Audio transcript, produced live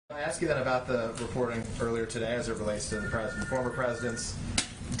I asked you then about the reporting earlier today as it relates to the former president's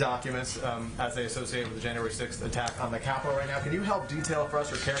documents as they associate with the January 6th attack on the Capitol right now. Can you help detail for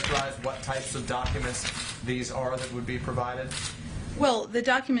us or characterize what types of documents these are that would be provided? Well, the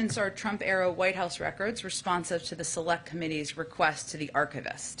documents are Trump-era White House records responsive to the Select Committee's request to the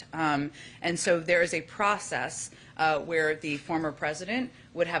archivist. And so there is a process where the former president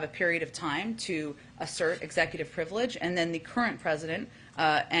would have a period of time to assert executive privilege, and then the current president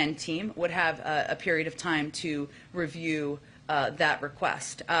and team would have a period of time to review that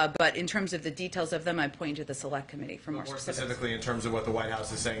request. But in terms of the details of them, I point to the Select Committee for more specifics. Specifically, in terms of what the White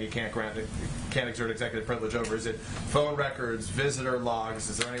House is saying, you can't exert executive privilege over. Is it phone records, visitor logs?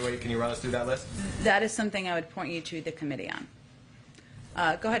 Is there any way can you run us through that list? That is something I would point you to the committee on.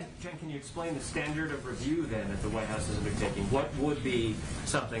 Go ahead. Jen, can you explain the standard of review then that the White House is undertaking? What would be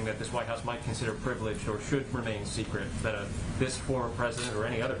something that this White House might consider privileged or should remain secret that this former president or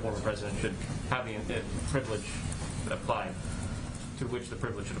any other former president should have the privilege applied? To which the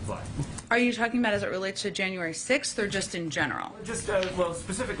privilege should apply. Are you talking about as it relates to January 6th or just in general? Just, well,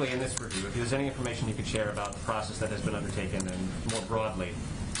 specifically in this review, if there's any information you could share about the process that has been undertaken and more broadly.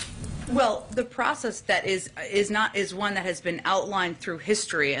 Well, the process that is one that has been outlined through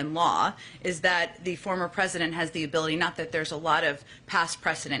history and law is that the former president has the ability, not that there's a lot of past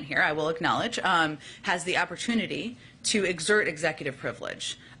precedent here, I will acknowledge, has the opportunity to exert executive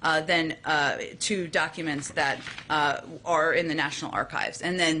privilege to documents that are in the National Archives.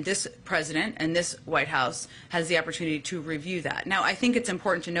 And then this president and this White House has the opportunity to review that. Now, I think it's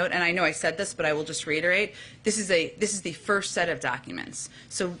important to note, and I know I said this, but I will just reiterate, this is the first set of documents.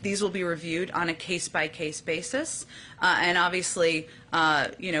 So these will be reviewed on a case-by-case basis. And obviously,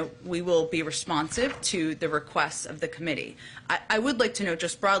 we will be responsive to the requests of the committee. I would like to note,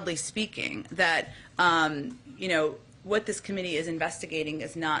 just broadly speaking, that, what this committee is investigating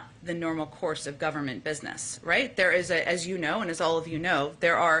is not the normal course of government business, right? There is, as you know, and as all of you know,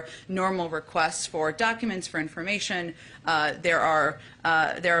 there are normal requests for documents, for information. There are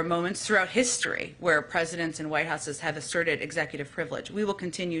moments throughout history where presidents and White Houses have asserted executive privilege. We will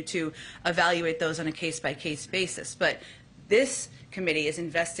continue to evaluate those on a case-by-case basis. But this committee is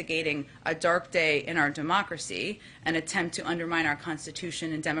investigating a dark day in our democracy, an attempt to undermine our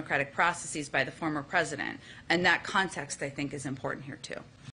Constitution and democratic processes by the former president. And that context, I think, is important here, too.